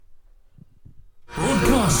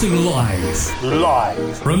Broadcasting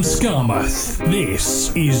live from Skamouth.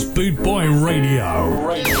 This is Boot Boy Radio.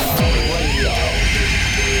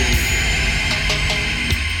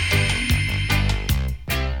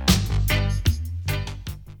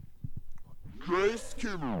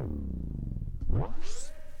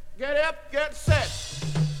 Get up, get set.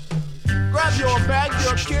 Grab your bag,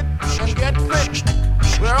 your kit, and get fit.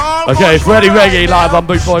 We're all okay, Freddie Reggae live on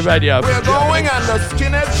Boot Boy Radio. We're going on the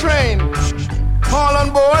Skinhead train. All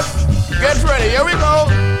on board. Get ready. Here we go.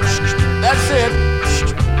 That's it.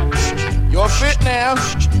 You're fit now.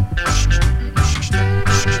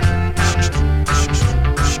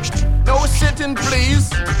 No sitting,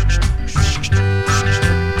 please.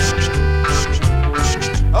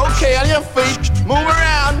 Okay, on your feet. Move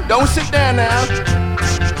around. Don't sit there now.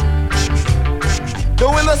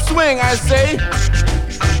 Doing the swing, I say.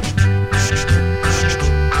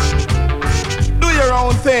 Do your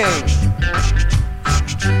own thing.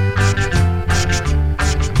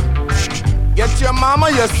 Get your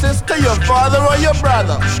mama, your sister, your father, or your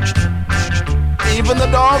brother. Even the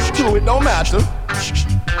dog too, it don't matter.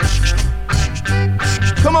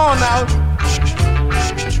 Come on now.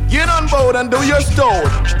 Get on board and do your story.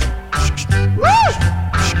 Woo!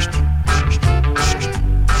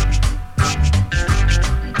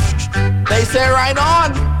 They say right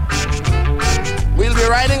on. We'll be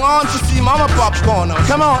riding on to see Mama Popcorn. Now,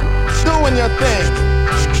 come on, doing your thing.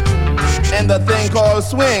 And the thing called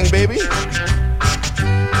swing, baby.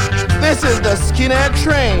 This is the Skinhead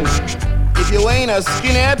train. If you ain't a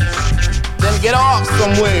skinhead, then get off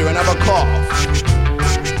somewhere and have a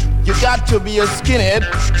cough. You got to be a skinhead,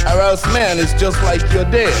 or else, man, it's just like you're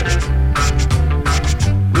dead.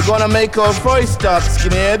 We're gonna make our first stop,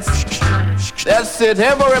 skinheads. That's it,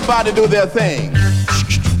 everybody do their thing.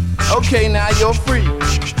 Okay, now you're free.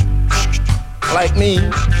 Like me.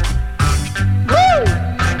 Woo!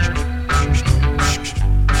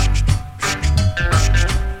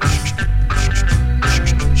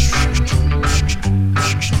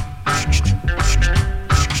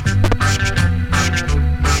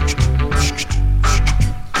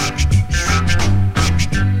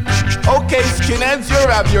 Okay, skinheads, you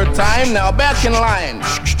have your time. Now back in line.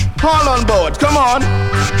 All on board, come on.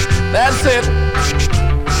 That's it.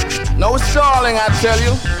 No stalling, I tell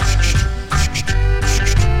you.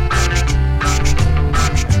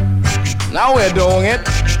 Now we're doing it.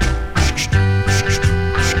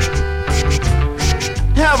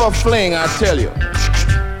 Have a fling, I tell you.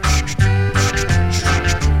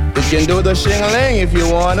 You can do the shing-a-ling if you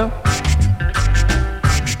wanna.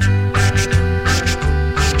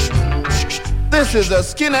 This is the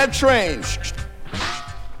Skinhead train.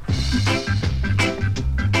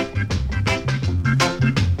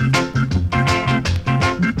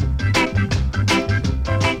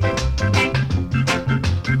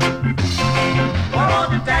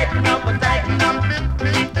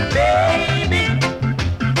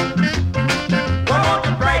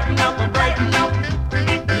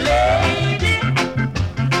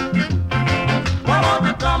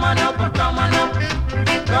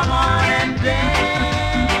 Come on and dance.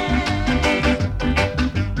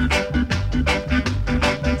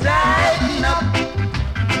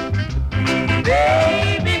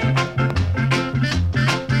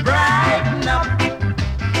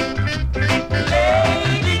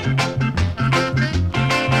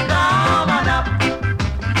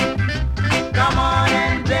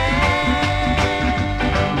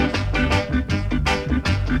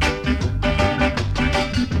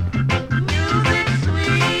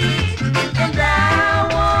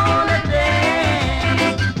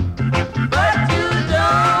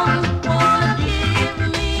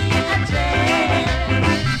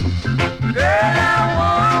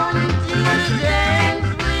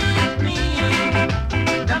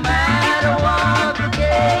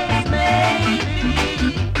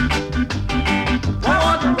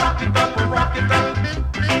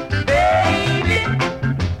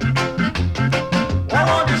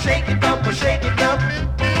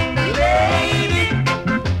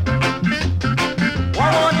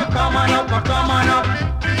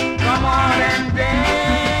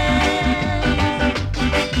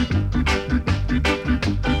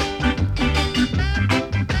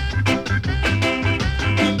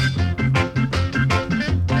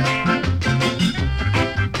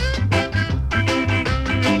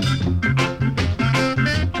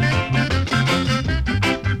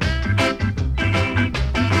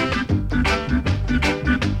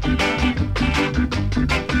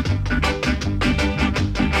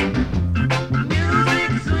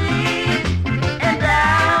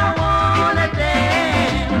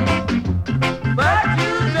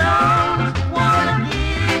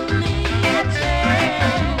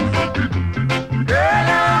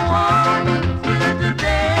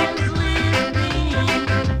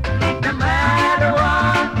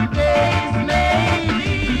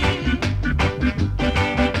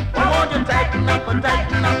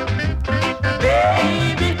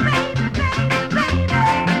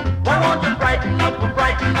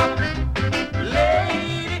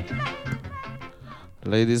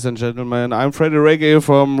 Ladies and gentlemen, I'm Freddy Reggae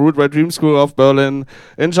from Root White Dream School of Berlin.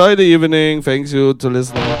 Enjoy the evening. Thanks you to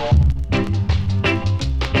listening.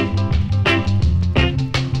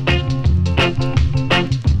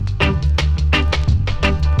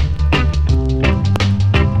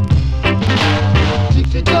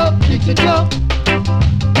 Mix it up, mix it up.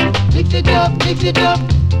 Mix it up, mix it up.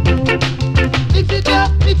 Mix it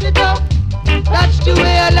up, mix it up. That's the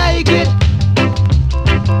way I like it.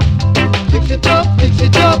 Fix it up, fix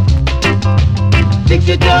it up. Fix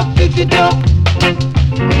it up, fix it up.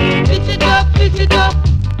 Fix it up, fix it up.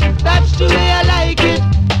 That's the way I like it.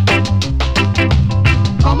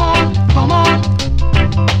 Come on, come on.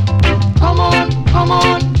 Come on, come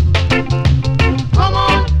on. Come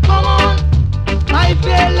on, come on. My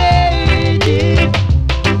fair lady.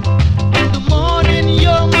 In the morning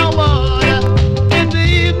you're my water. In the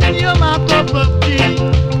evening you're my cup of tea.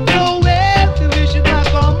 No way to wish it back,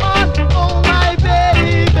 come on. Oh my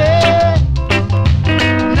baby.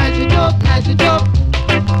 Nice it up, nice it up.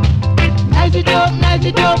 Nice it up, nice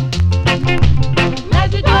it up.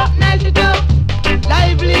 Nice it up, nice it up.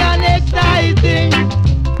 Lively and exciting.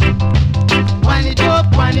 Wind it up,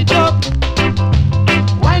 wind it up.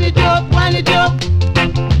 Wind it up, wind it up.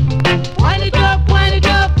 Wind it up, wind it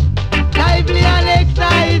up. Lively and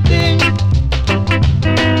exciting.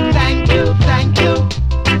 Thank you, thank you.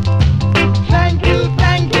 Thank you,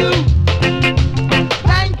 thank you.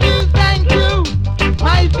 Thank you, thank you.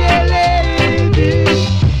 My fair lady.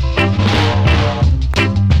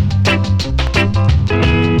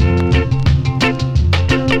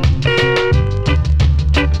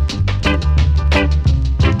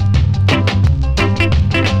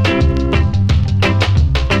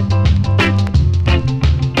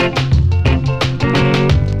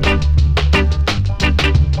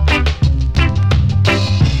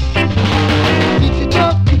 Mix it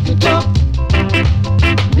up, mix it up.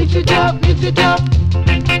 Mix it up, mix it up.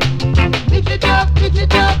 Mix it up, mix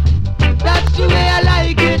it up. That's the way I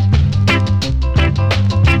like it.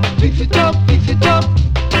 Fix it up, fix it up.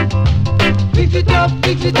 Fix it up,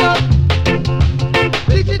 fix it up.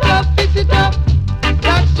 Fix it up, fix it up.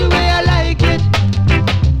 That's the way I like it.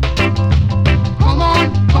 Come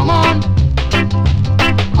on, come on.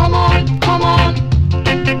 Come on, come on.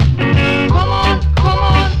 Come on, come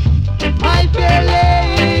on. My fair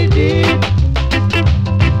lady.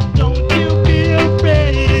 Don't you be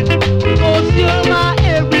afraid, 'cause you're my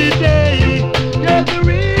everyday. You're the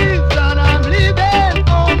reason I'm living,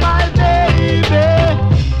 oh my baby.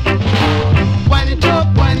 Wind it up,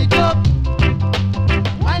 wind it up.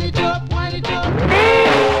 Wind it up, wind it up.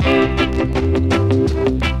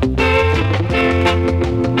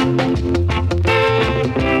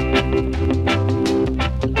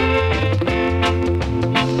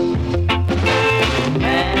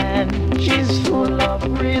 Man, she's full of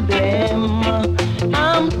rhythm.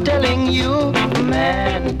 I'm telling you,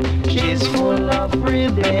 man, she's full of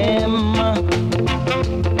rhythm.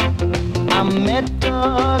 I met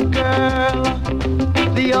a girl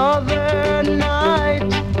the other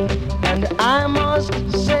night, and I must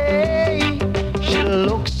say she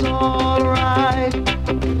looks alright.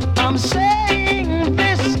 I'm saying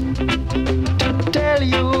this to tell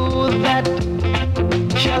you that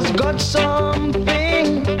she has got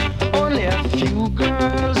something only a few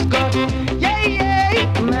girls got. Yeah,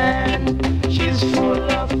 yeah, man, she's full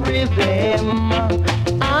of rhythm.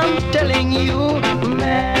 I'm telling you,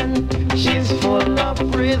 man, she's full of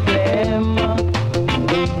rhythm.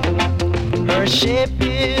 Her shape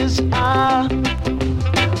is a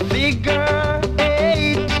figure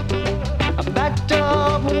eight, backed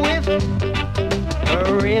up with her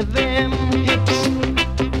rhythm hips.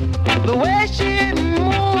 The way she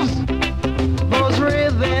moves those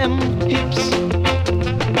rhythm hips,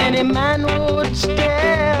 any man would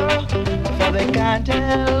stare, for they can't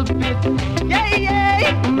help it. Yeah,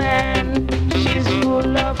 yeah, man, she's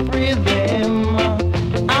full of rhythm.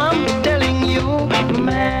 I'm telling you,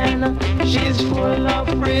 man, she's full of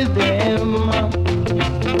rhythm.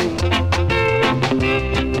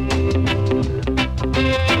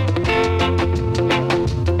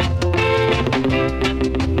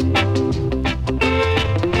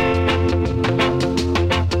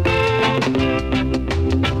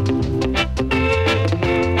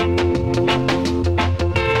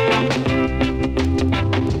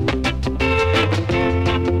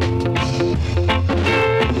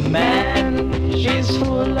 Man, she's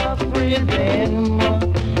full of rhythm.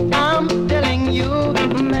 I'm telling you,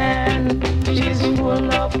 man, she's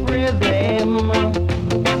full of rhythm.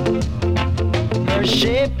 Her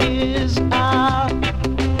shape is a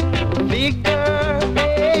figure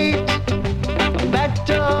eight, backed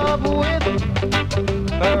up with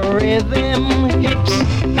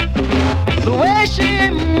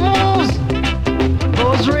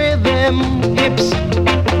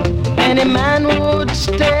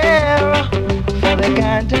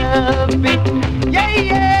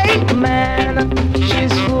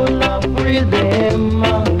rhythm.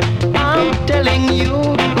 I'm telling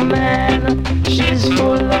you, man, she's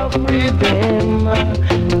full of rhythm.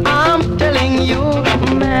 I'm telling you,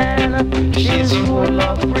 man, she's full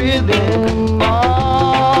of rhythm.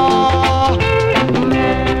 Oh,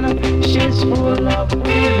 man, she's full of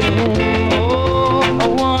rhythm. Oh, I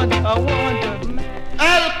want her, man.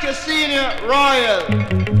 El Casino Royal,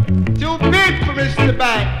 too big for Mr.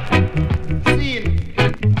 Bank. Scene.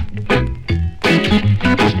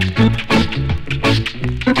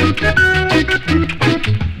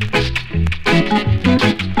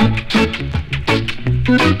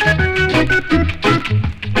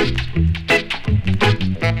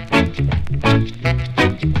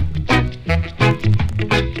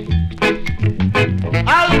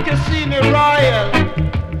 Al Casino Royal,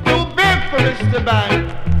 too big for Mr.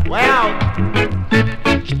 Bank. Wow.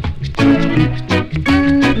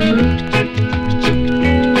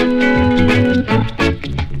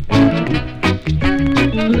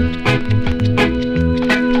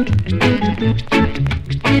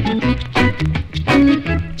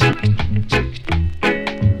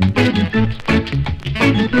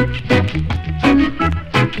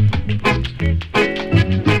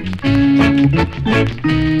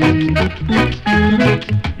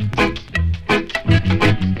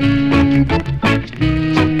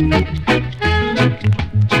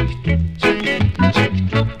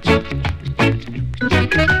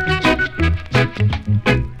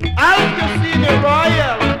 Al Casino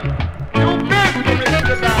Royal, too big for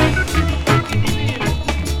Mr. Bank.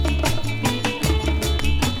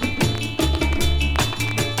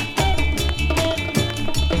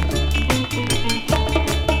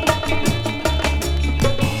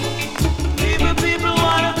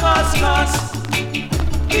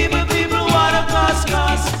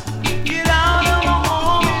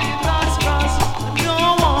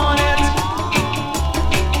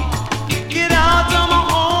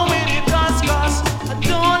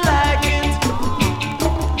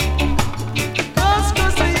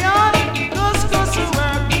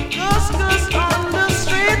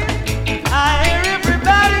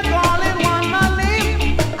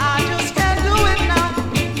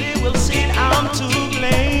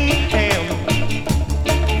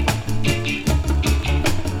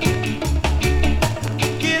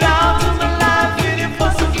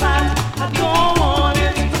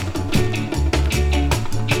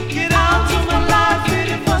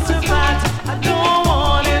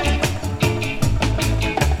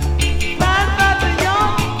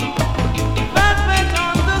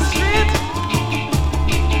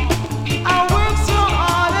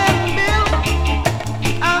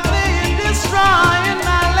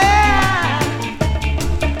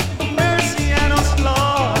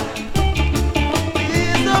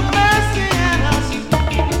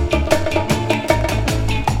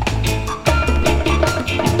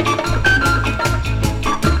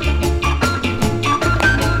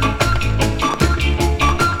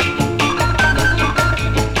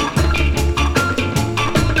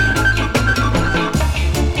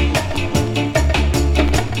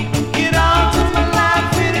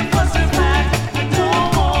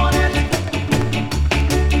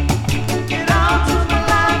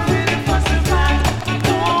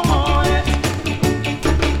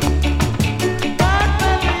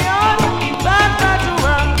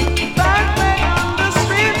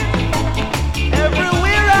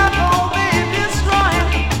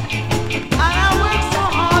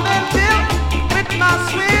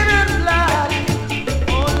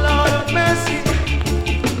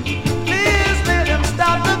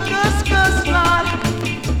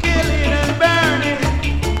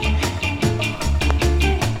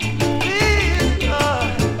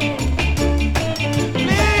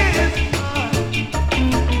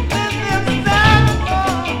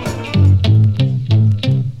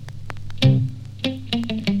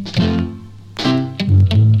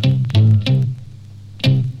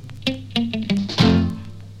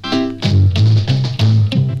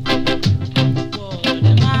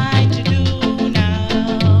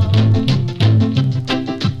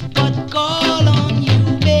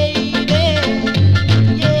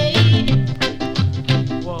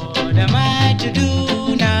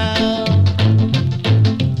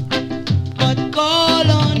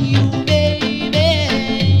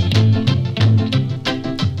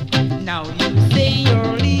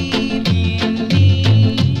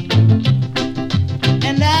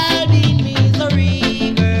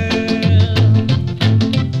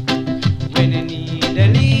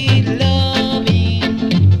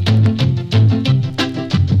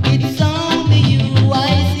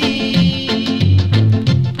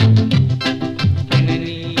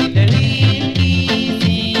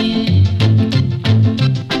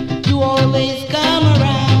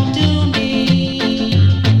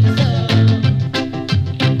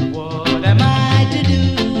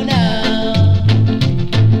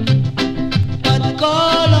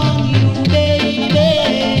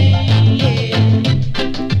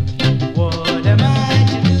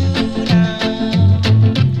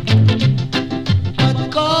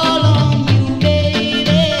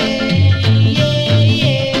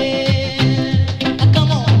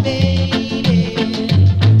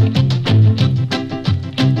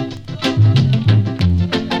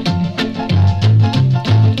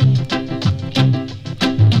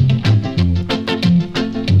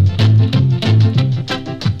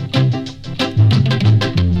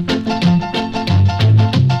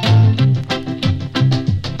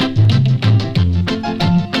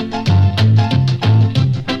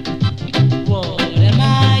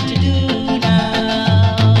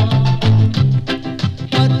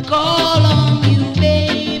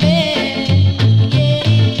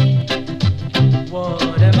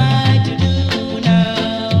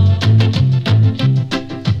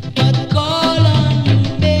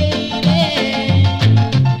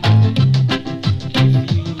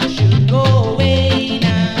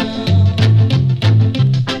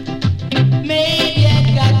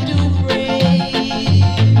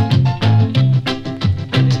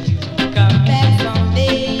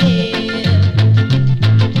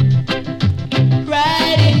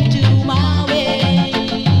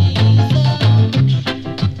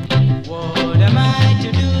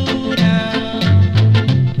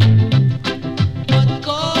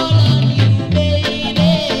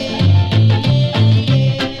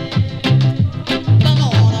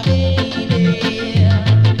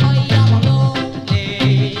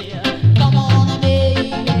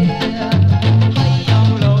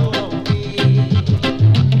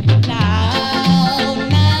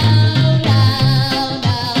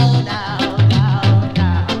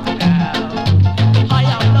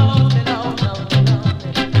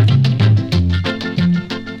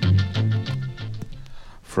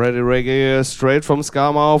 Friday Reggae, straight from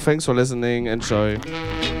Skamouth. Thanks for listening. Enjoy.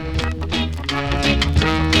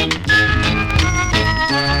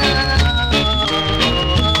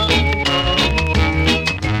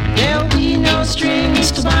 There'll be no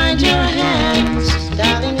strings to bind your hands,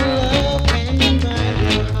 darling, love can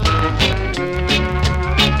bind your heart.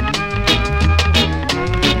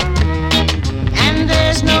 And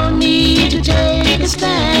there's no need to take a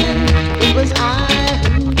stand. It was I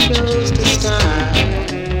who chose to start.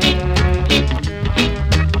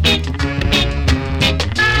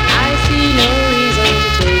 I see no reason to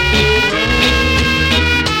take you home.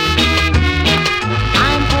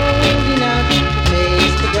 I'm old enough to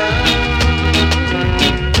face the ground.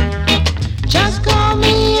 Just call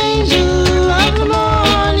me angel of the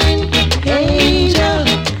morning, angel.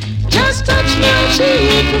 Just touch my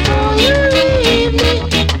cheek before you leave me,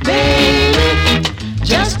 baby.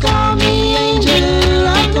 Just call me angel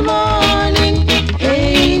of the morning,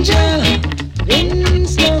 angel. Then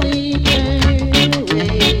slowly turn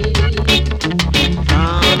away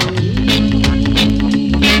from me.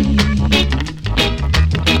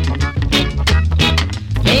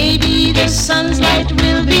 Maybe the sun's light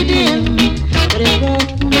will be dim, but it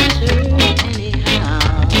won't matter anyhow.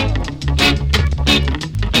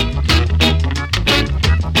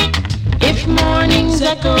 If morning's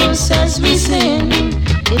echo says we sin,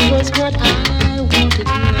 it was what I wanted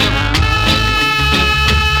now.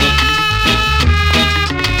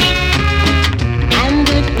 And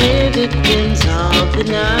if we're victims of the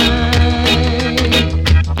night,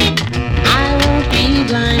 I won't be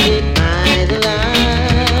blinded by the light.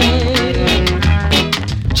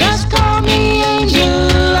 Just call me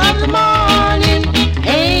angel of the morning,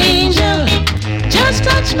 angel. Just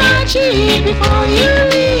touch my cheek before you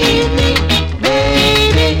leave me,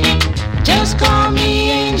 baby. Just call me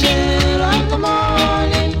angel of the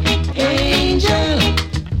morning, angel.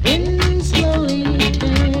 Then slowly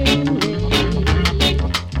turn away.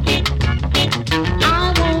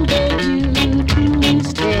 I won't beg you to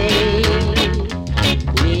stay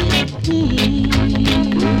with me.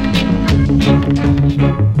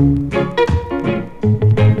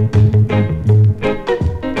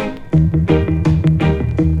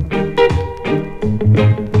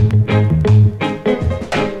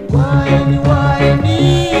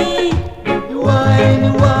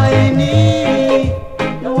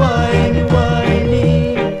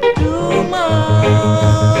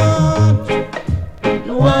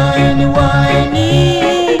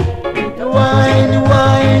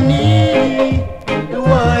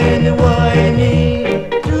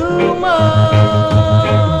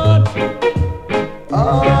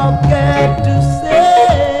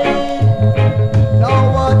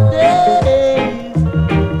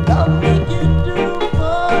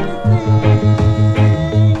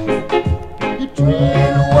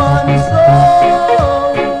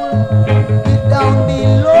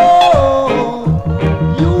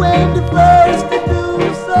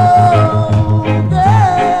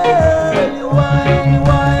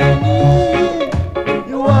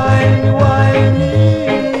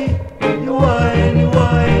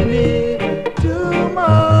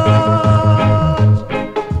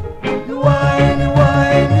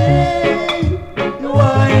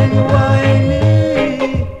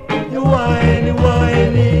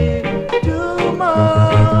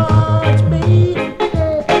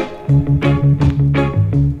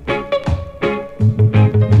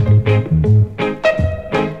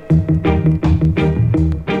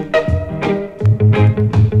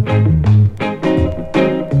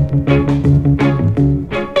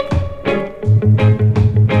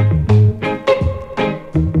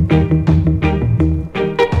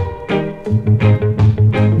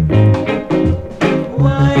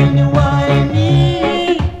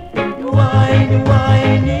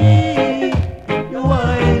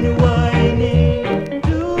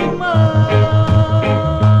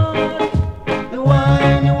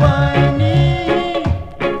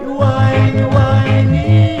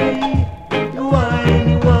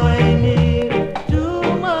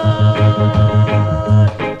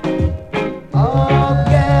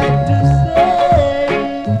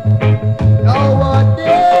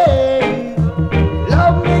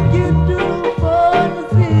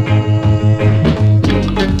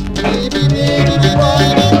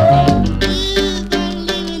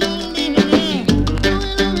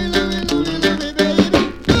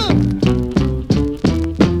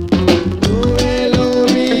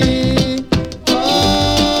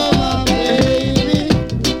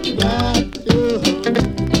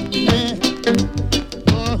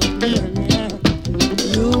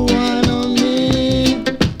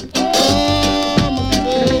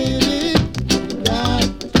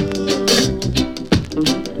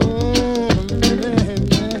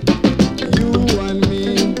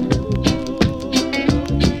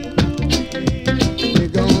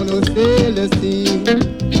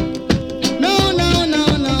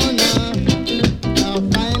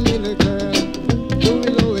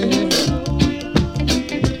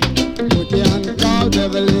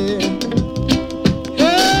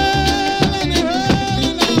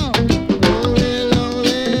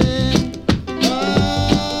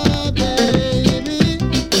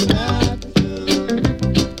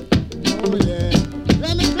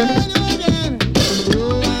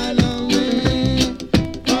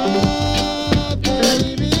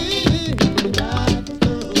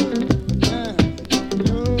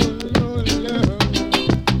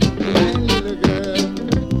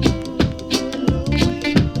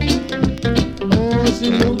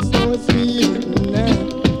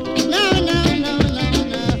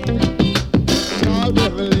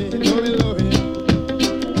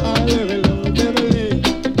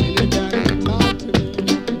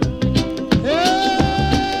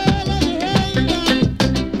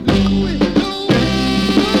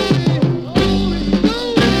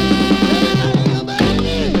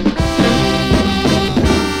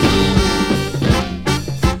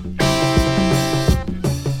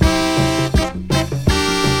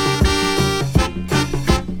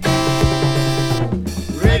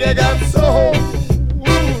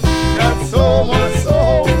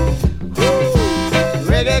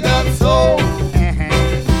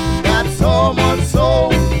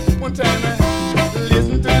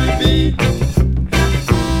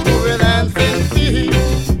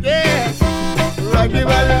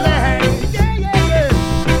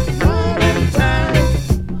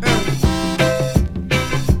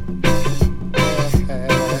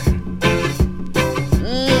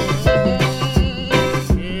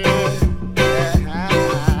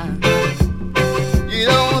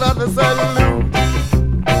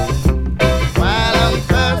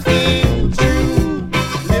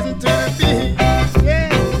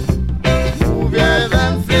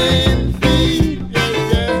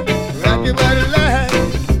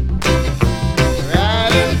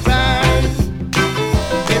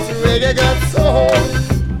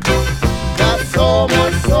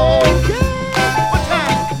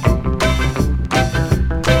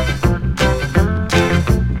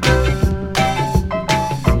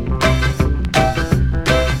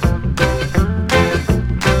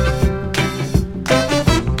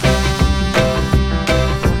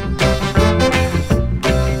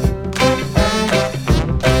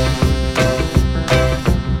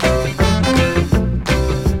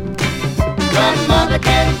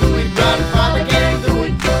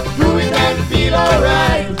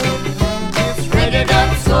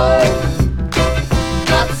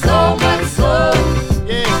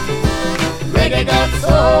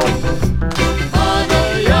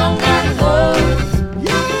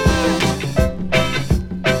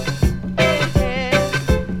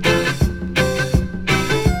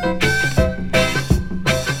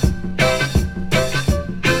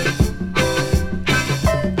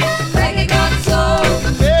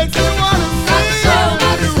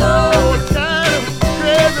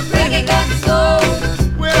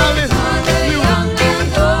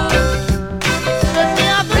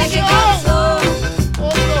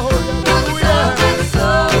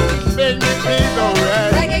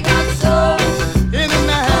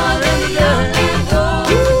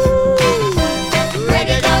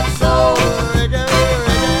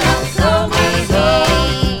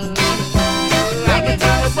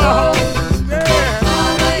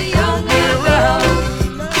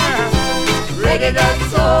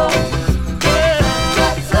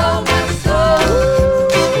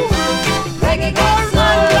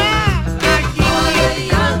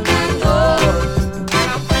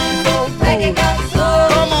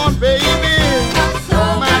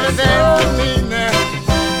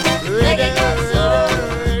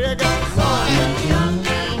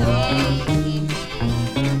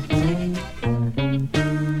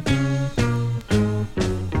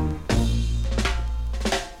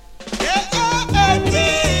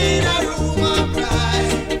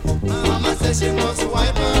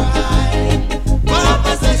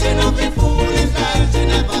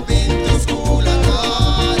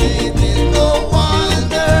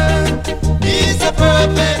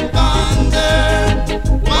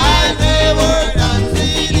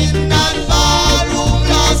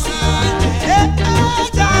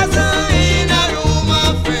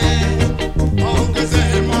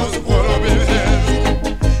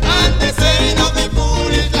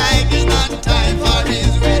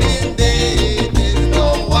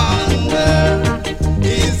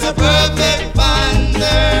 Perfect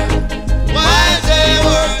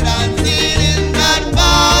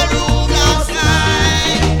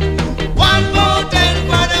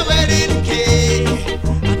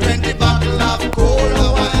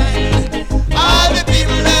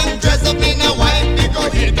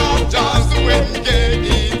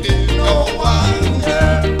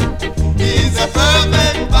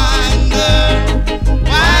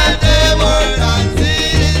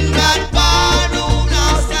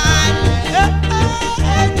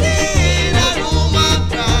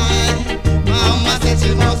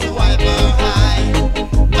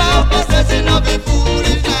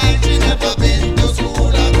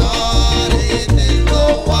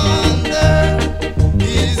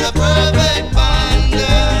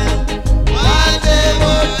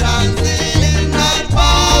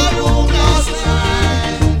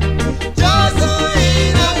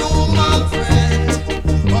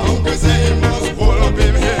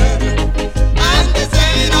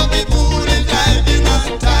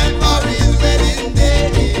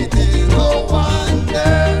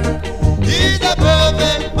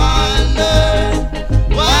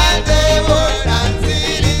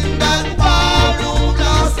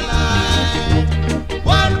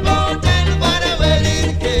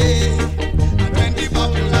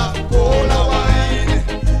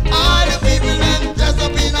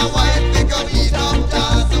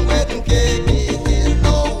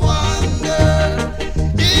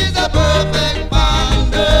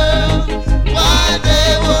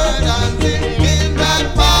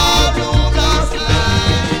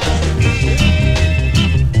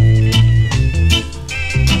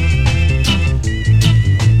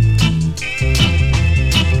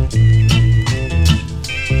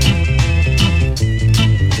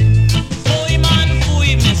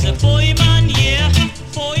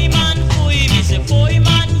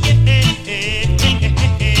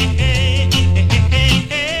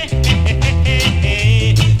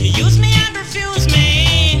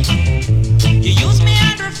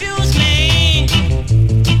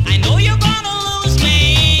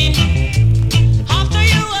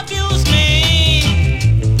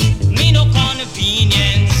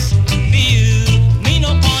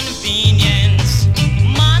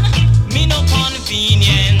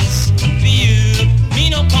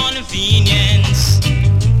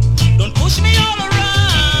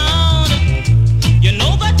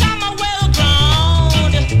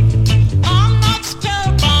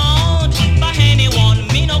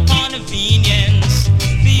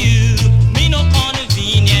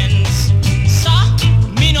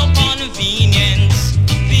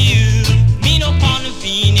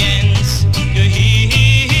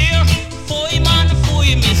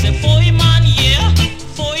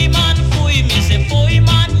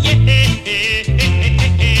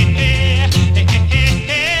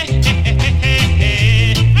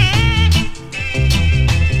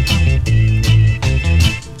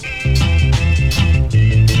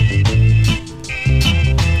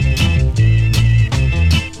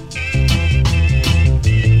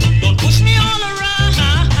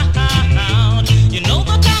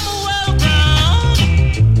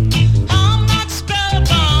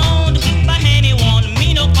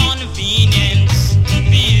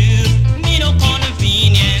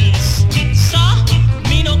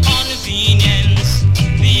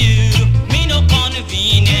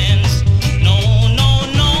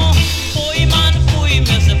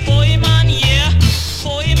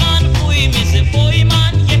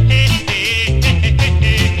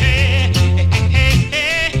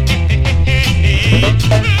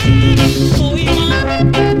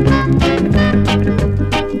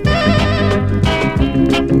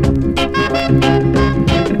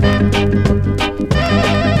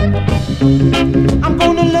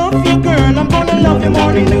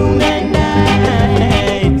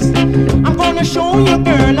gonna show you,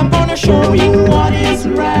 girl, I'm gonna show you what is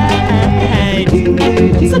right.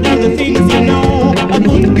 So do the things you know a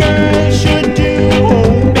good girl should do,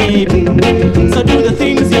 oh baby. So do the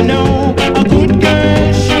things you know a good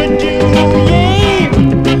girl should do, yeah.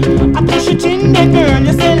 I push it in there, girl,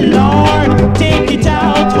 you say, Lord, take it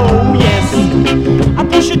out, oh yes. I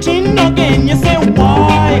push it in again, you say,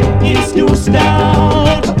 why? It's too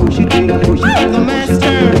stout.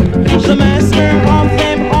 The master of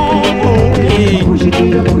them all, oh yeah.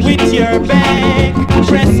 With your back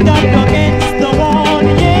pressed up against the wall,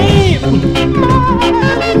 yeah.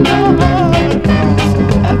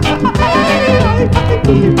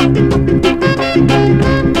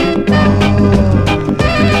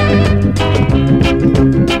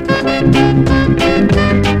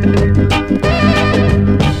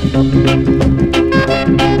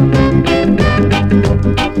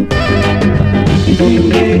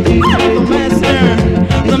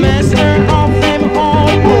 The master of them all,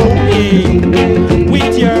 oh yeah.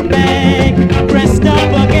 With your back pressed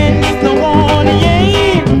up against the wall,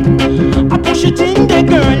 yeah. I push it in there,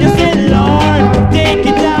 girl, you say, Lord, take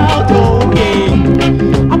it out, oh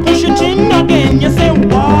yeah. I push it in again, you say,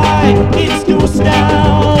 why? It's too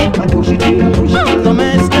stout. The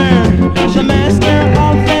master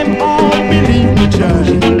of them all, believe me, child.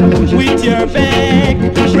 With your back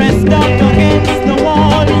pressed up against the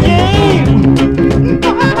wall, yeah.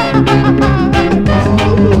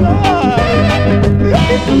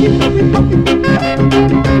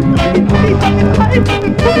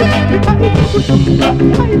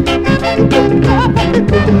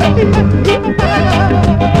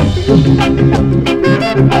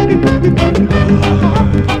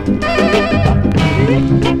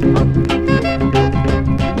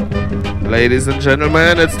 Ladies and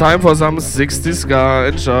gentlemen, it's time for some 60s ska.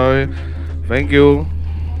 Enjoy. Thank you.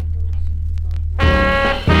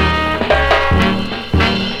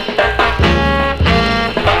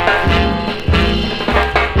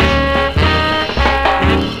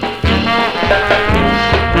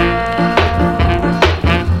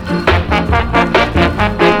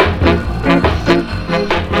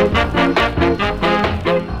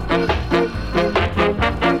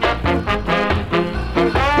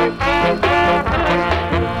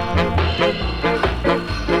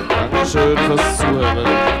 Schön fürs Zuhören.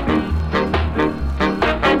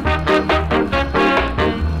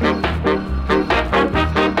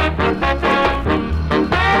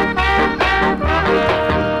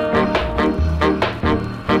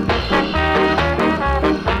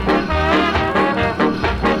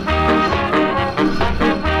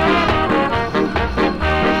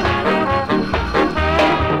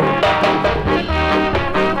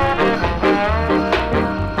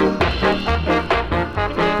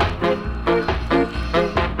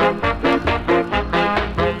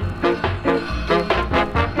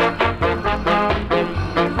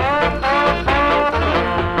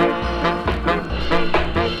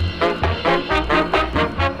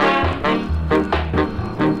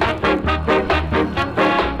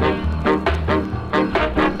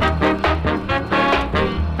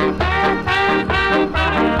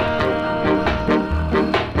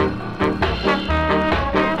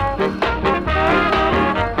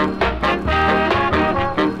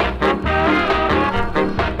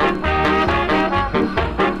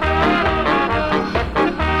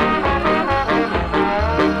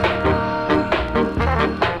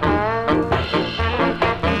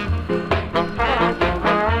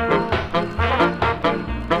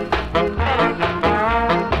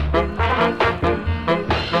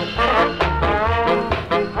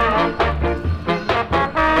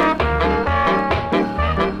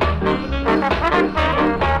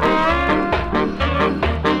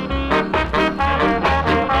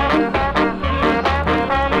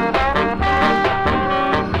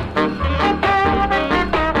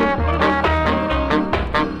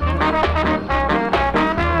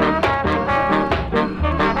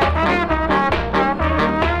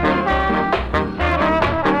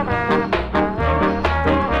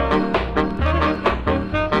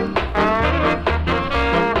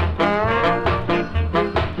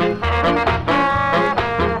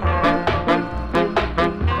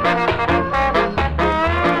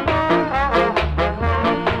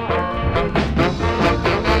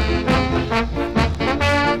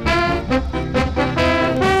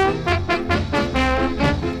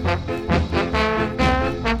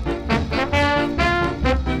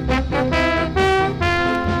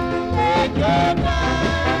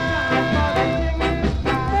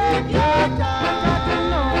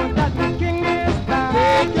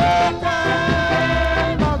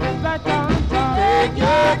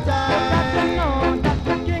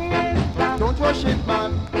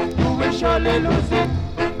 they lose it.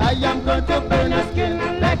 I am going to burn your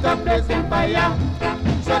skin like a blazing fire.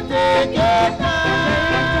 So take your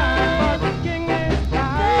time, for the king is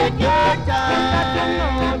down. Take your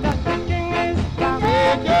time, that the king is down.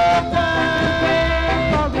 Take your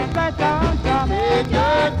time, for it's right down top. Take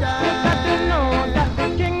your time, got to know that the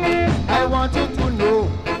king is down. I want you to know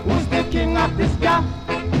who's the king of this job.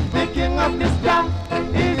 The king of this job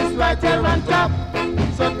is right here on top.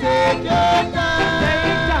 So take your time,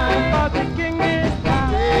 for the king is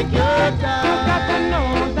down. Take your time, you got to know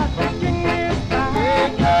that the king is down.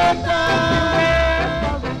 Take your time,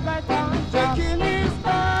 for it's right down top. The king is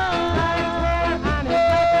down. Right here and it's right on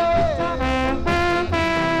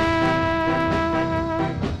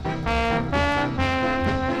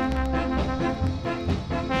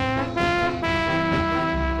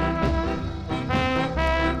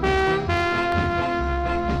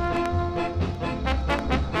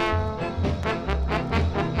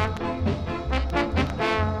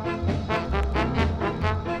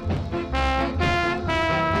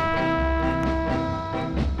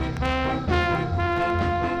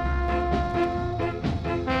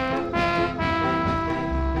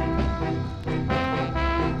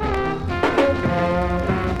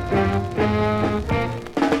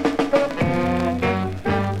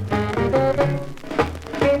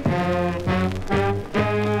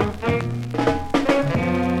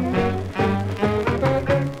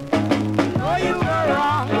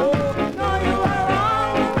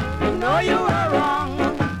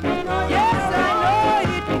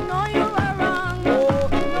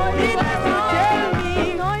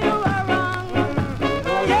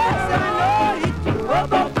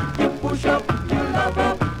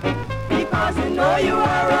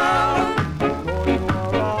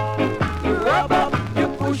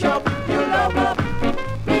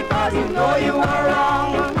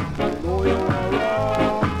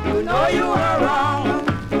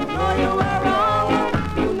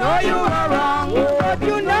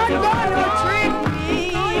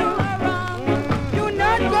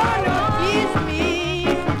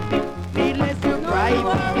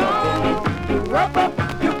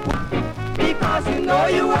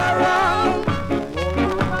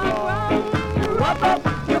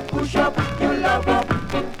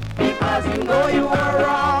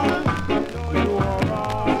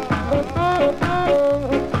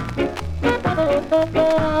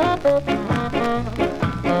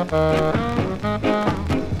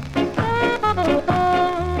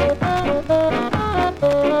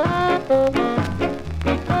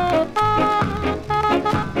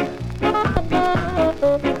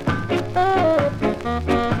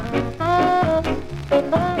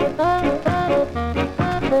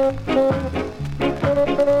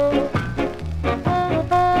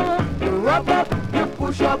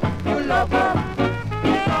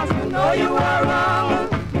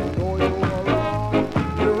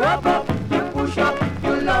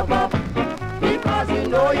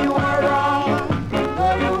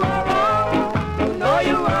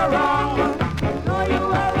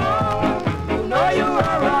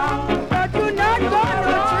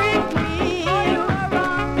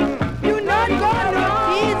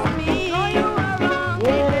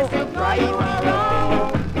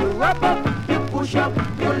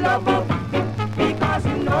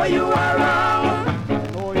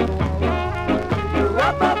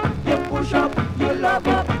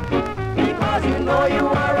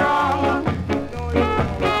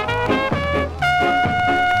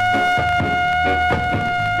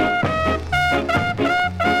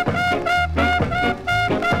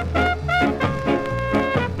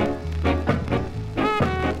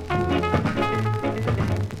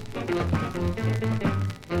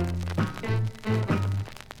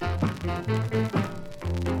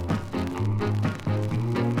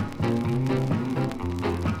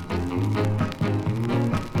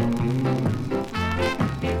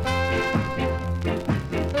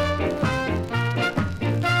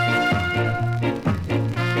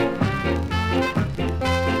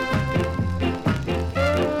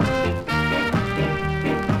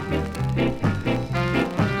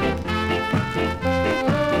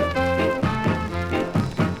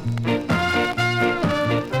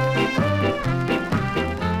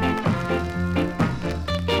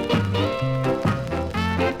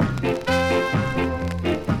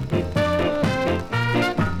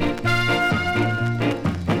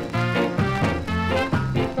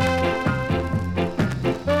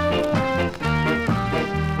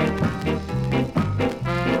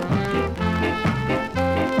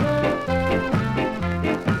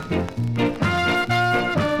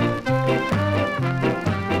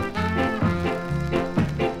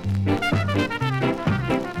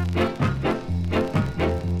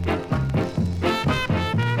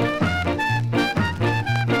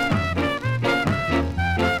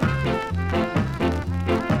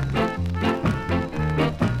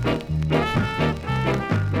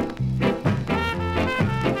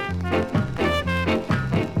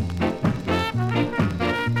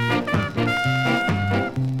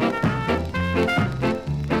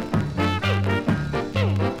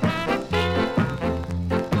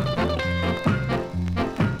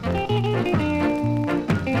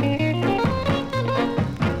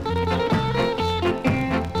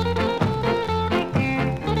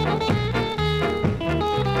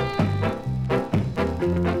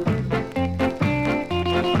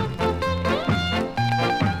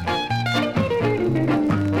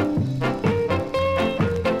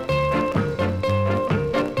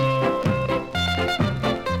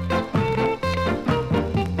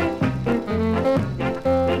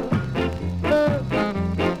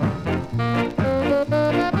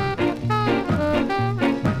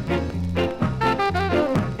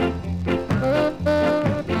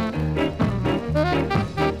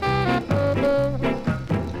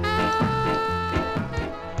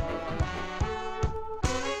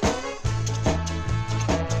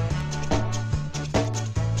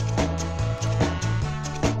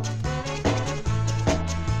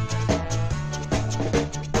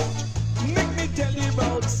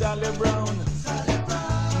Sally Brown.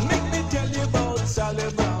 Make me tell you about Sally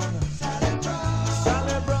Brown.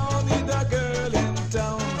 Sally Brown is a girl in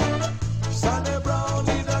town. Sally Brown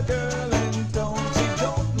is a girl in town. She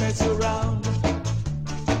don't mess around.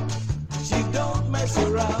 She don't mess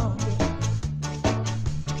around.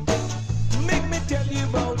 Make me tell you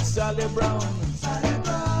about Sally Brown.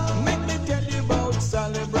 Make me tell you about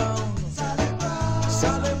Sally Brown.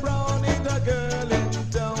 Sally Brown is a girl in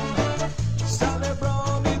town. Sally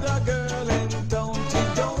Brown is a girl in town. She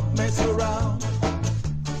don't mess around.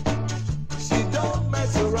 She don't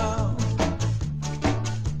mess around.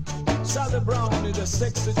 Sally Brown is a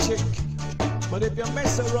sexy chick, but if you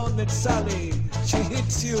mess around with Sally, she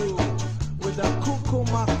hits you with a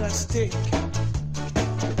cuckoo-maca stick.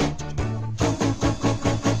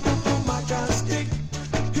 Cuckoo-maca stick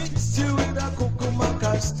hits you with a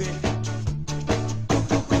cuckoo-maca stick.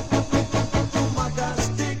 Cuckoo-maca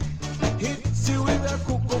stick hits you with a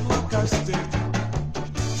cuckoo-maca stick.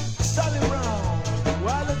 Sally Brown,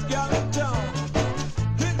 wildest girl in town.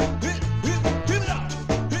 Hit it up.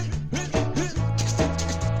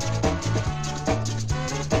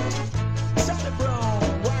 Sally Brown,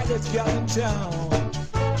 wildest girl in town.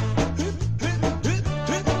 Hit it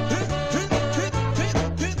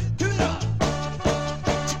up.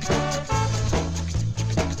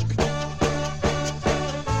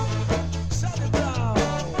 Sally Brown,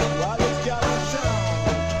 wildest girl in town.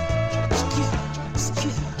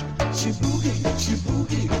 She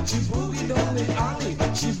boogie down the alley.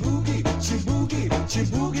 She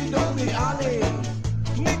boogie down the alley.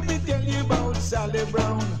 Make me tell you about Sally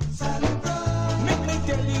Brown. Make me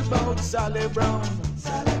tell you about Sally Brown.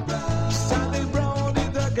 Sally Brown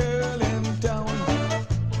is a girl in town.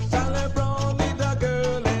 Sally Brown is a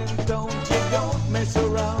girl in town. She don't mess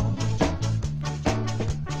around.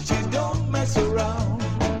 She don't mess around.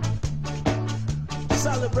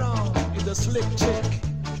 Sally Brown is a slick chick,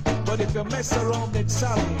 but if you mess around with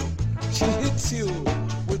Sally, she hits you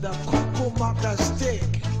with a cuckoo-maca stick.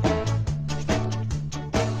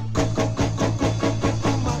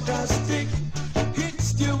 Cuckoo-maca stick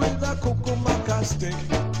hits you with a cuckoo-maca stick.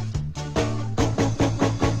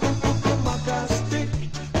 Cuckoo-maca stick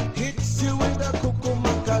hits you with a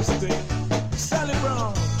cuckoo-maca stick. Sally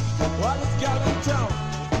Brown, wildest girl in town.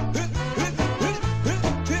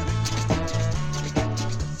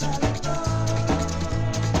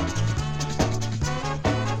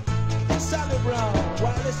 Sally Brown,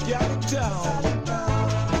 wildest girl in town.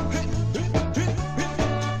 Hit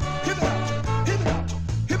it up.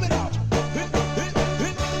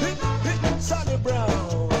 Sally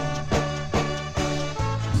Brown.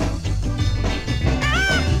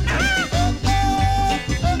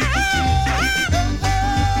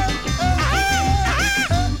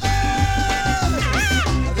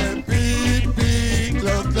 Big,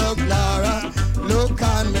 look, Laura, look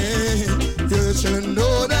at me. You should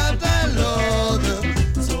know that I love you,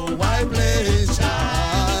 so why play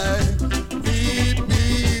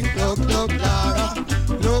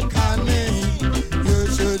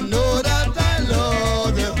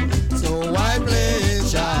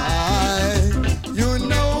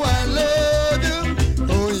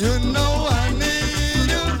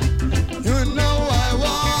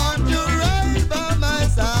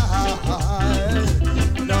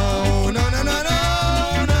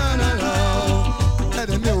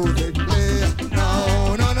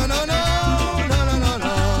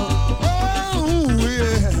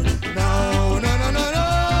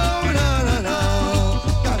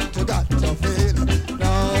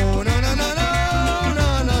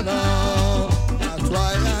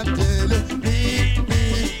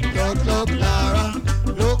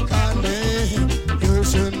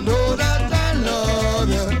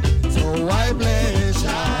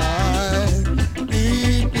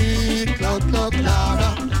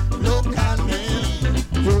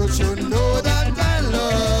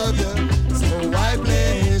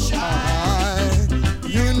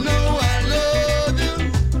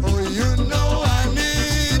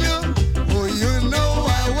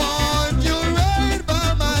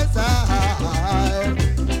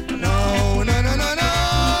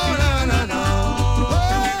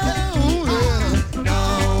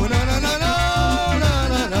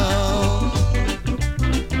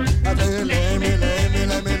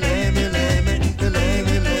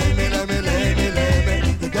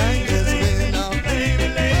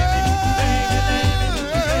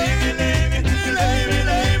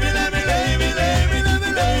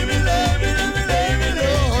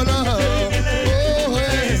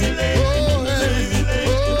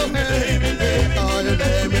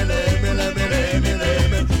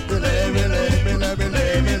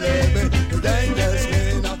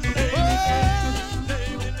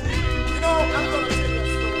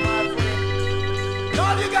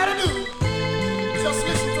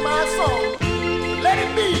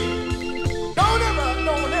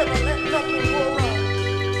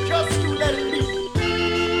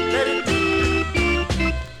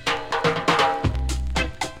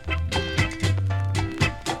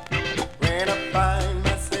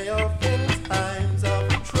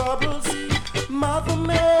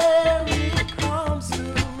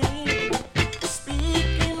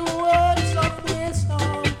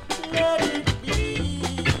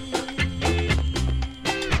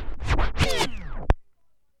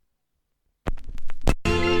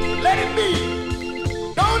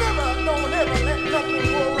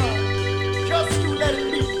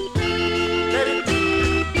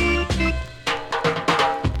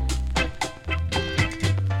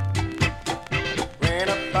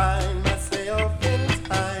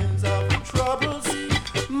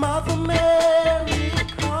Mother Mary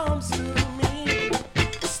comes to me,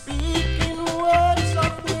 speaking words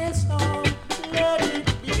of wisdom, let it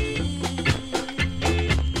be.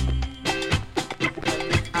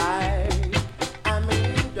 I am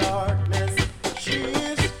in darkness, she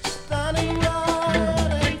is standing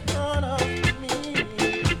right in front of me,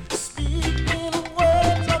 speaking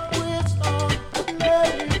words of wisdom, let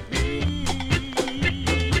it be.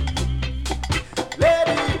 Let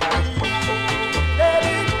it be, let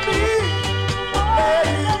it be, let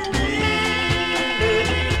it be, let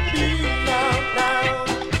it be now, now.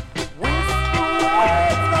 Whisper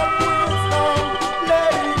words of wisdom,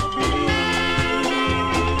 let it be.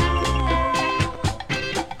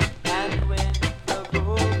 And when the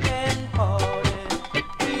broken-hearted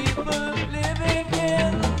people living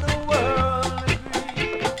in the world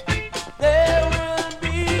agree, there will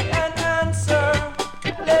be an answer,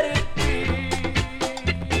 let it be.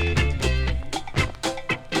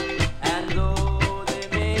 And though they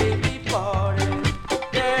may be parted,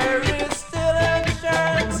 there is still a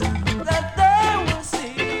chance that they will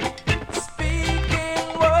see, speaking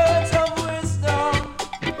words of wisdom,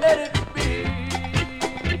 let it be.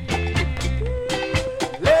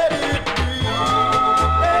 Let it be,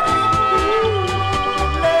 let it be,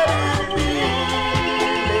 let it be,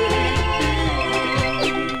 let it be.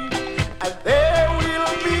 And there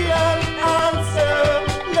will be an answer,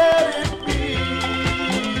 let it be.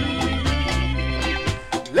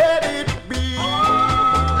 Let it be,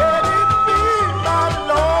 my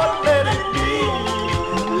Lord, let it be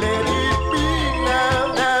now,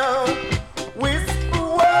 now. Whisper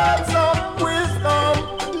words of wisdom,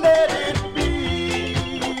 let it be.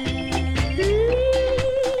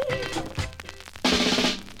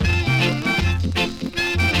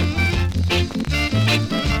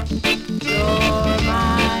 You're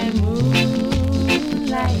my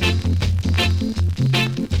moonlight,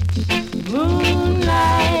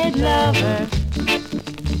 moonlight lover.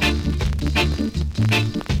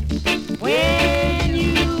 When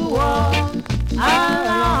you walk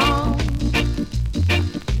along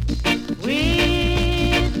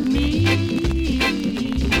with me,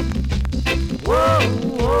 whoa,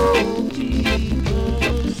 whoa,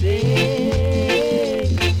 people say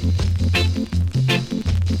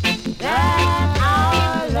that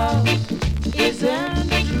our love isn't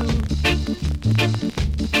true,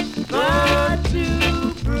 but to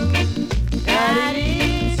prove that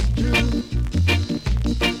it's true,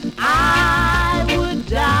 I would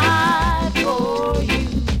die for you,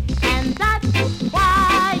 and that's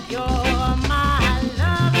why you're my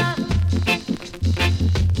lover.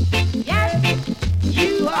 Yes,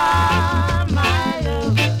 you are my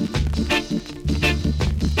lover.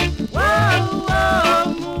 Whoa,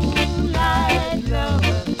 whoa, moonlight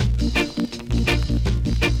lover.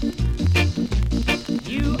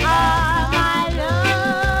 You are my lover.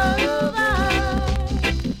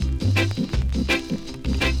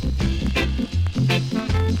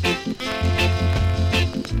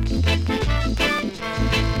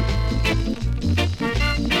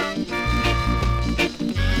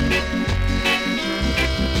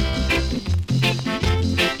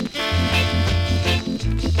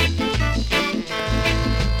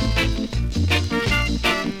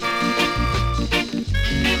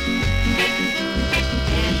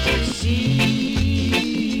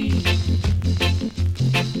 See,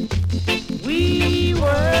 we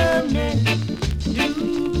were meant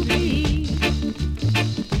to be.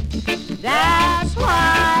 That's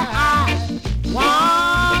why I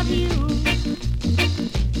want you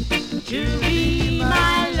to be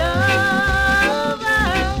my lover,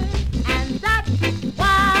 and that's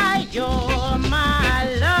why you're my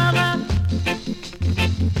lover.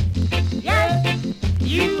 Yes,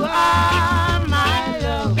 you are my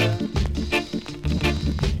lover.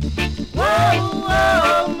 Whoa,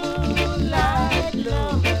 whoa, moonlight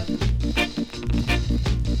lover.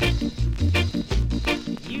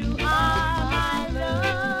 You are my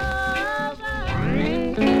lover.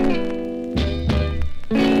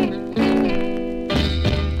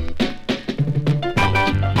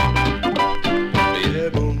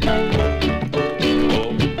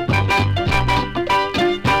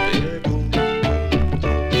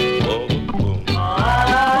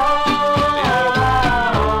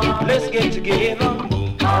 Let's get together.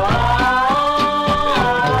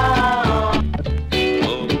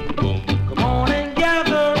 Come on and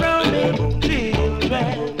gather around me,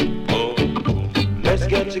 children. Let's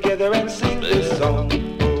get together and sing this song.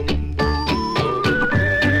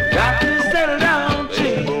 Got to settle down,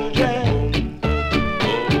 children.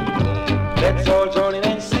 Let's all join in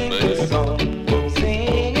and sing this song.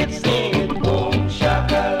 Sing it, boom,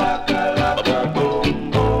 shakalaka,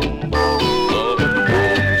 boom, boom.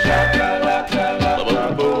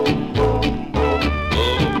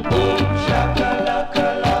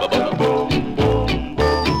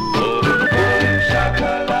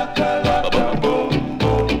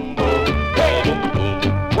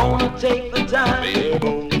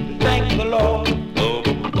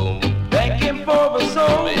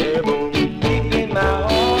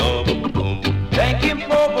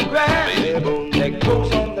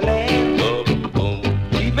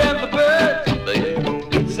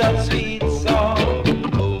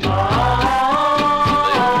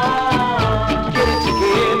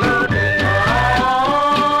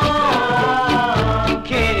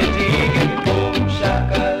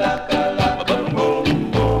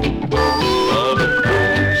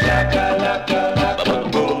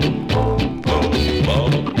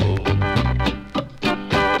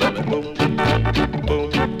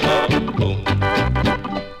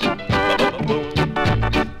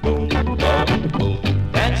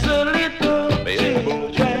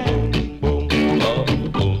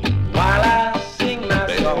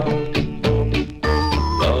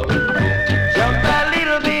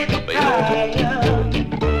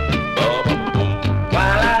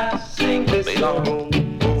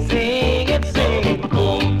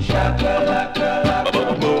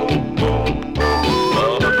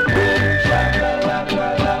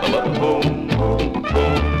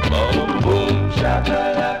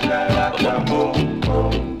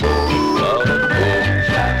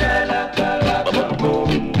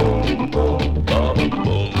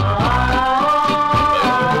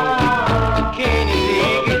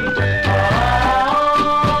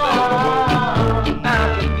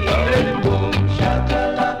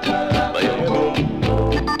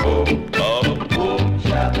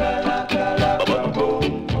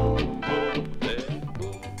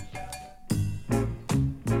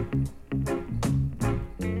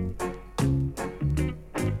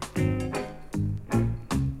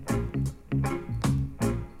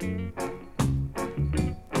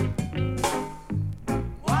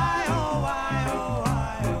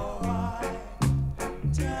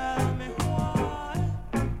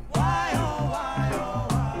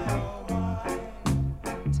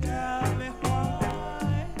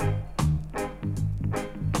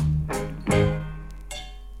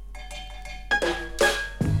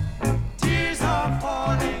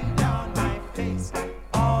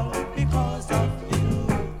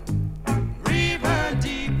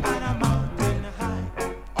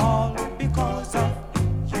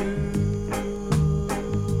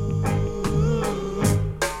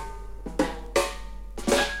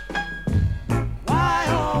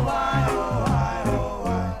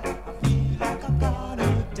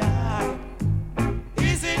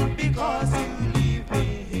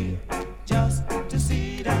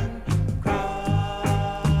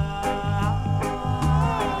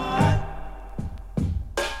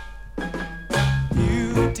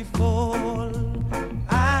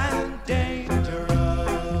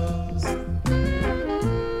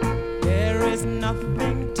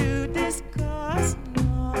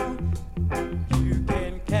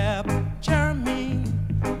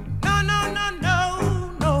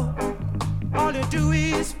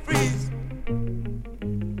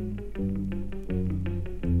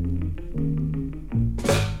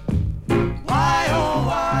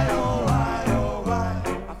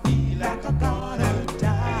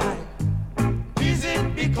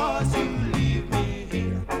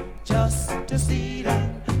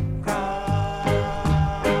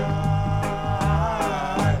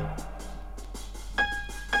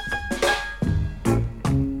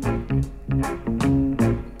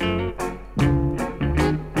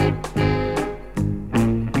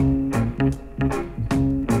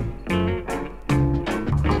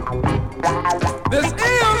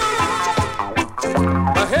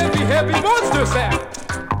 heavy monster sound.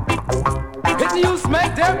 Hitting you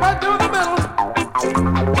smack dab right through the middle.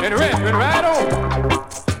 And rapping right on.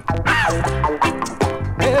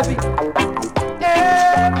 Heavy,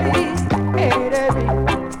 heavy, heavy, heavy,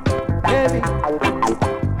 heavy,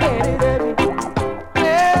 heavy, heavy,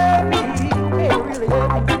 heavy, really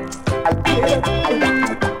heavy. Get up,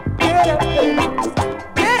 get up, baby.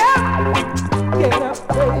 Get up, get up,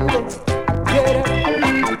 baby.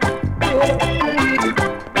 Get up,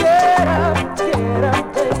 get up, get up, get up,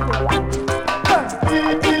 baby.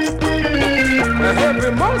 A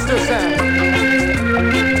heavy monster sound.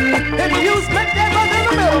 If you smack that buzz in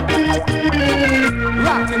the middle,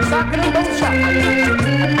 rockin', sockin', and don't shout.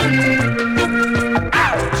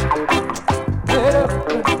 Ouch! Get up,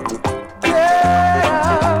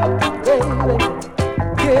 baby.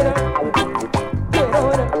 Get up, get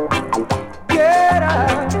on up, get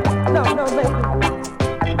up. No, baby.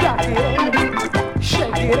 Rock it on,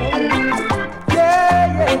 shake it on. Yeah,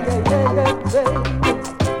 baby.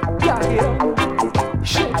 Rock it on,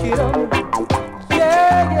 shake it on.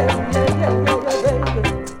 Yeah, baby.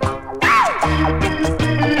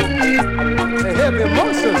 The heavy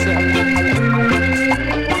monster sound.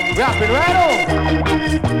 Rapping right on.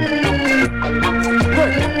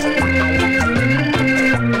 Good.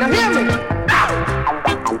 Now hear me.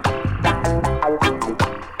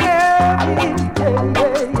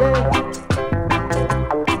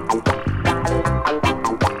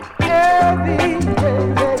 Heavy,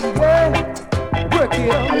 heavy, work it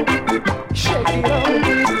on, shake it on.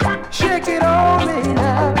 Shake it on me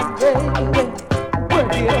now, baby.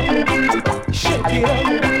 Work it on, shake it on.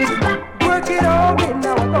 Work it on me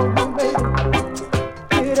now, come on, baby.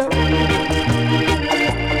 Get up.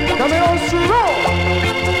 Coming on strong.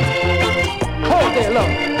 Hold that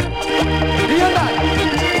love. Do you like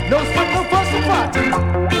it? No slip, no fuss, no fight.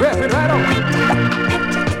 Rap it right on.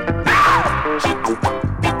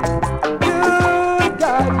 Good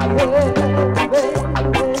God, yeah, baby.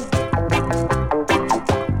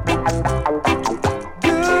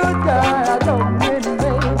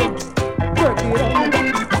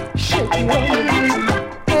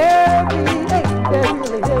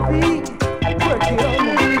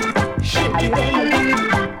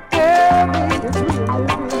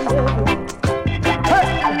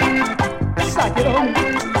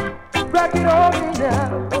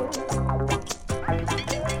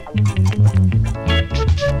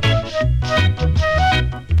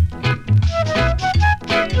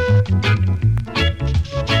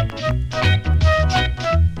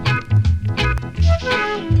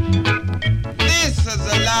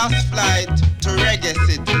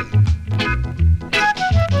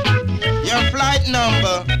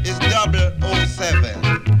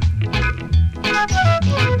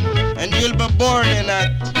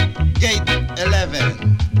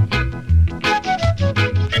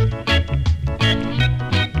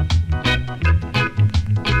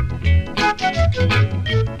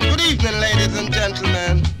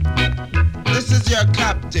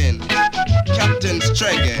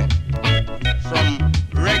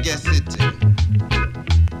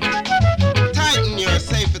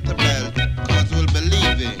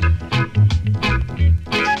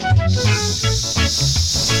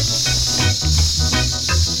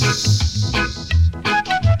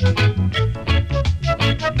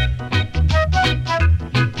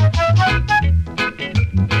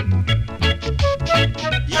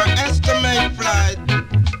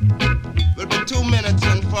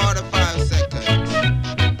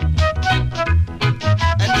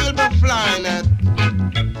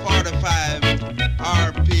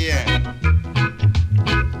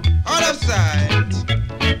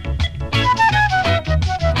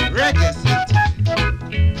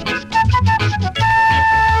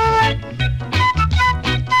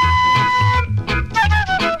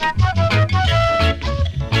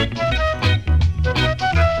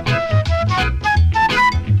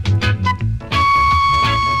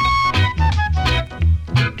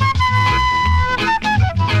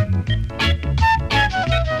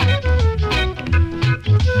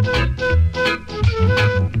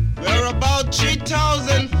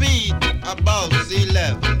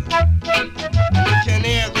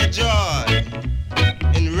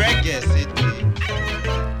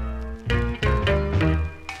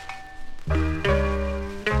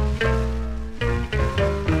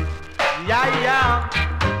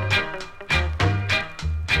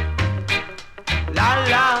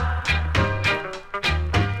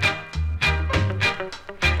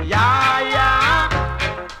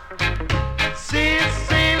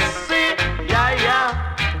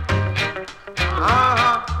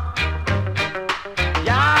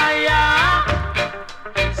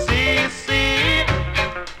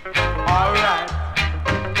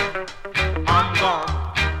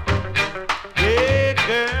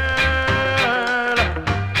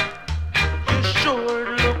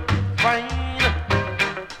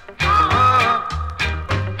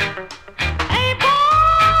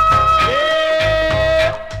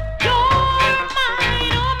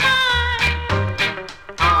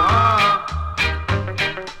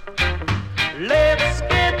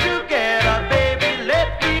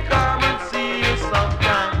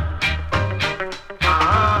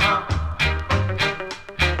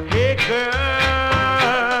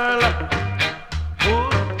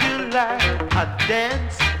 like a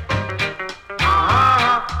dance?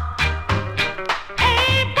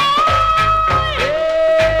 Hey boy,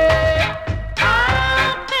 yeah,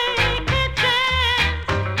 I'll take a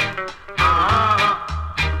chance.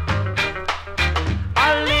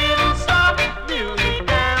 A little soft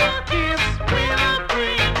music and a kiss will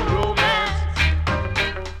bring romance.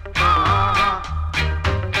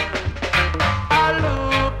 I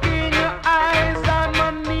look in your eyes and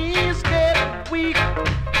my knees get weak.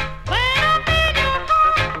 When I'm in your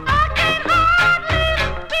heart, I can hardly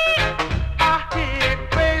speak. I hear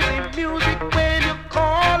crazy music when you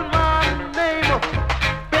call my name.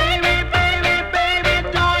 Baby, baby, baby,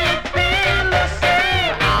 do you feel the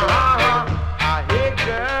same? Hey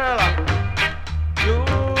girl,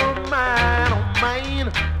 you're mine, oh mine.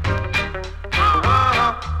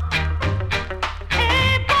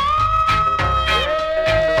 Hey boy,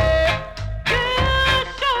 you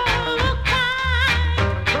sure look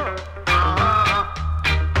kind.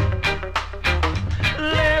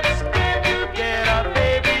 Let's get together,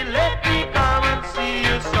 baby. Let me come and see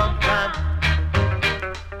you sometime.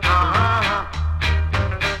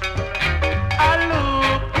 I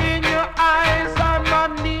look in your eyes and my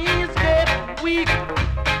knees get weak.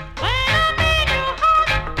 When I'm in your heart,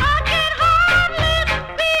 I can hardly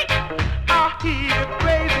speak. I hear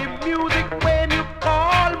crazy music when you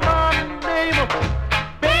call my name.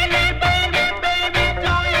 Baby, baby, baby,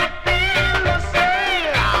 do you feel the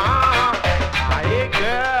same? Hey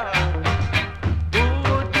girl,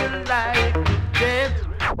 would you like to dance?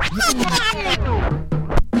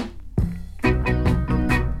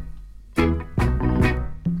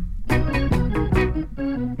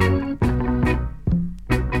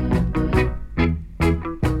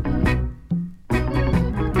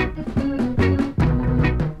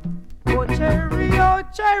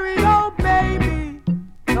 Cherry, oh baby,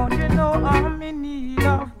 don't you know I'm in need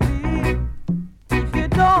of thee? If you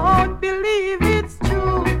don't believe it's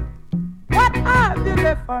true, what have you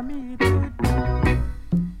left for me to do?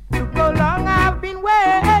 Look how long I've been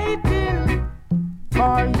waiting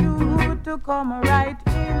for you to come right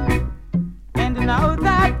in. And now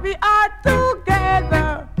that we are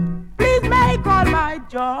together, please make all my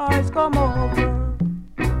joys come over.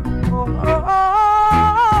 Oh, oh, oh,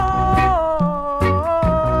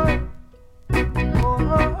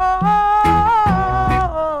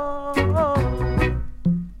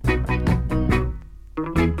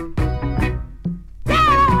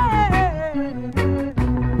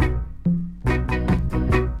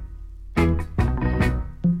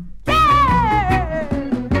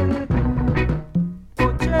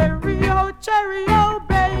 cherry, oh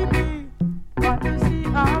baby, want to see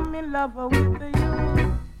I'm in love with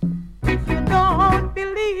you. If you don't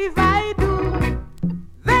believe I do,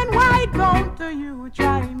 then why don't you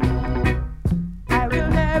try me? I will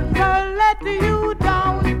never let you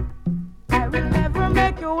down. I will never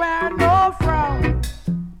make you wear no frown.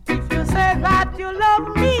 If you say that you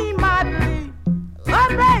love me madly, oh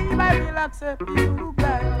babe, I will accept you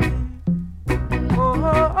gladly. Oh,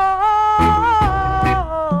 oh, oh,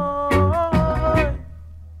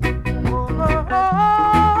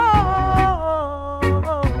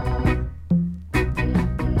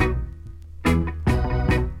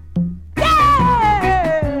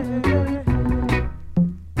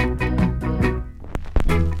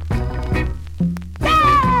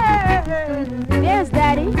 Yes,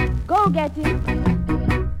 Daddy. Go get it.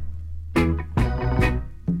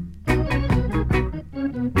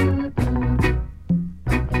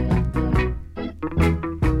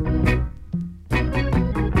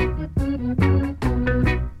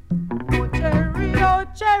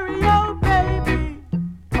 Cherry, oh baby,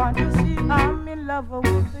 want to see I'm in love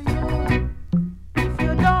with you. If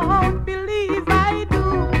you don't believe I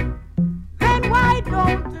do, then why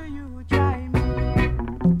don't you try me?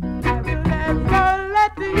 I will never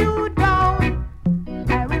let you down.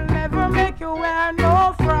 I will never make you wear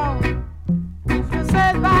no frown. If you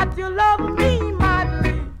say that you love me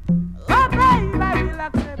madly, oh babe, I will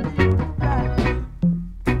accept you gladly.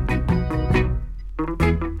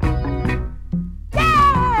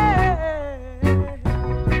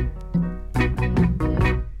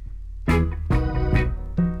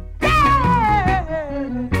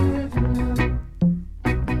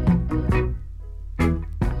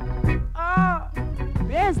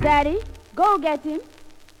 Daddy, go get him.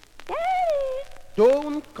 Daddy.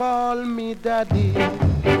 Don't call me daddy.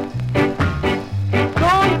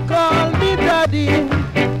 Don't call me daddy.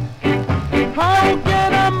 How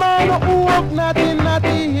can a man who walk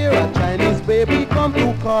natty hear a Chinese baby come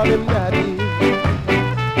to call him daddy?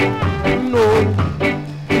 No,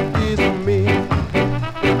 it is me.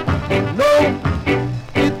 No,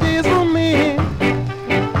 it is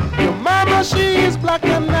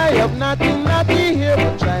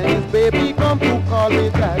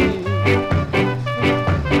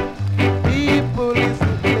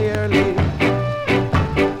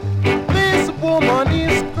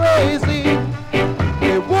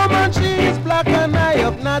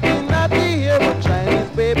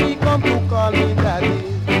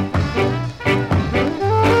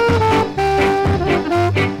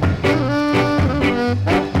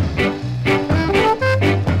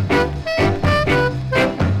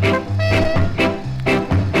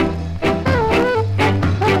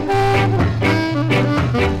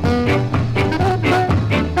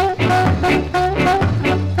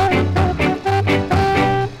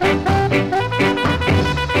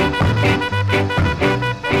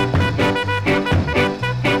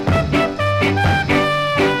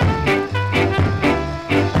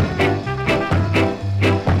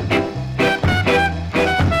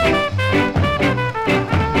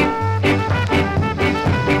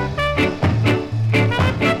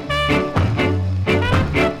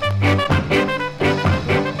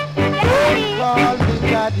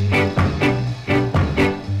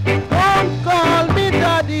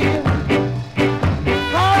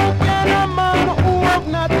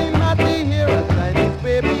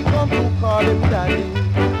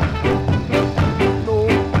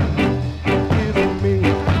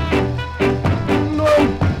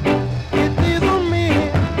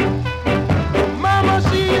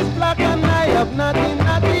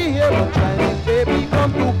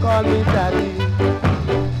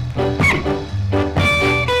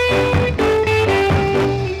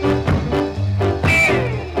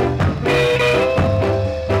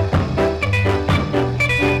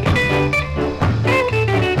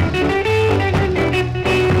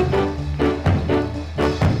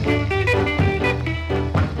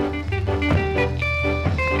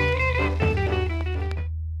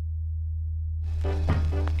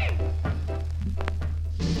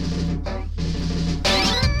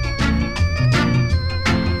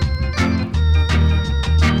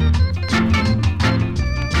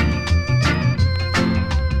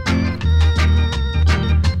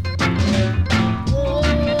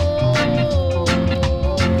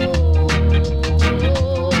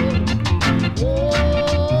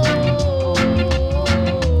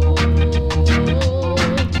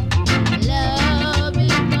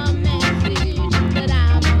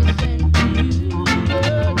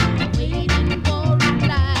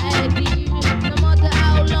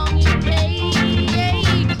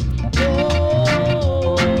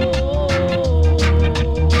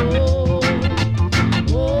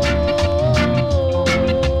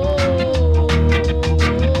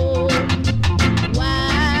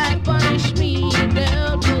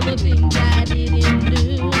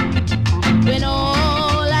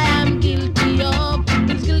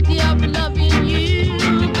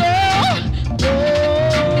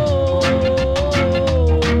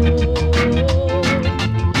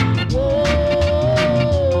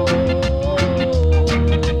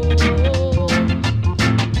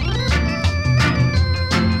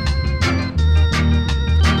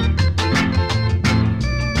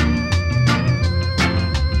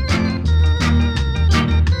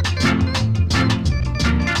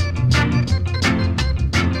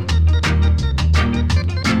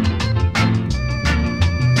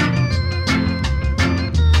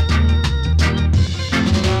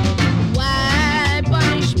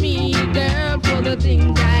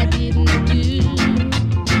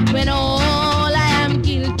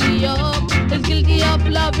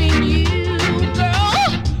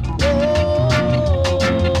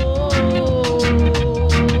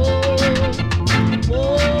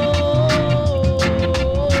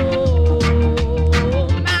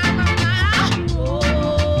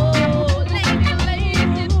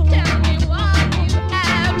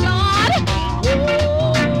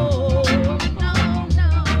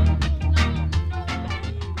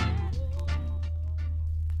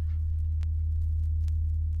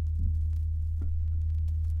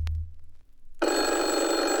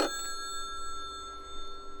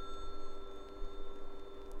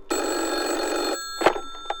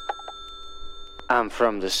I'm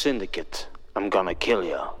from the syndicate. I'm gonna kill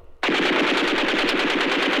ya.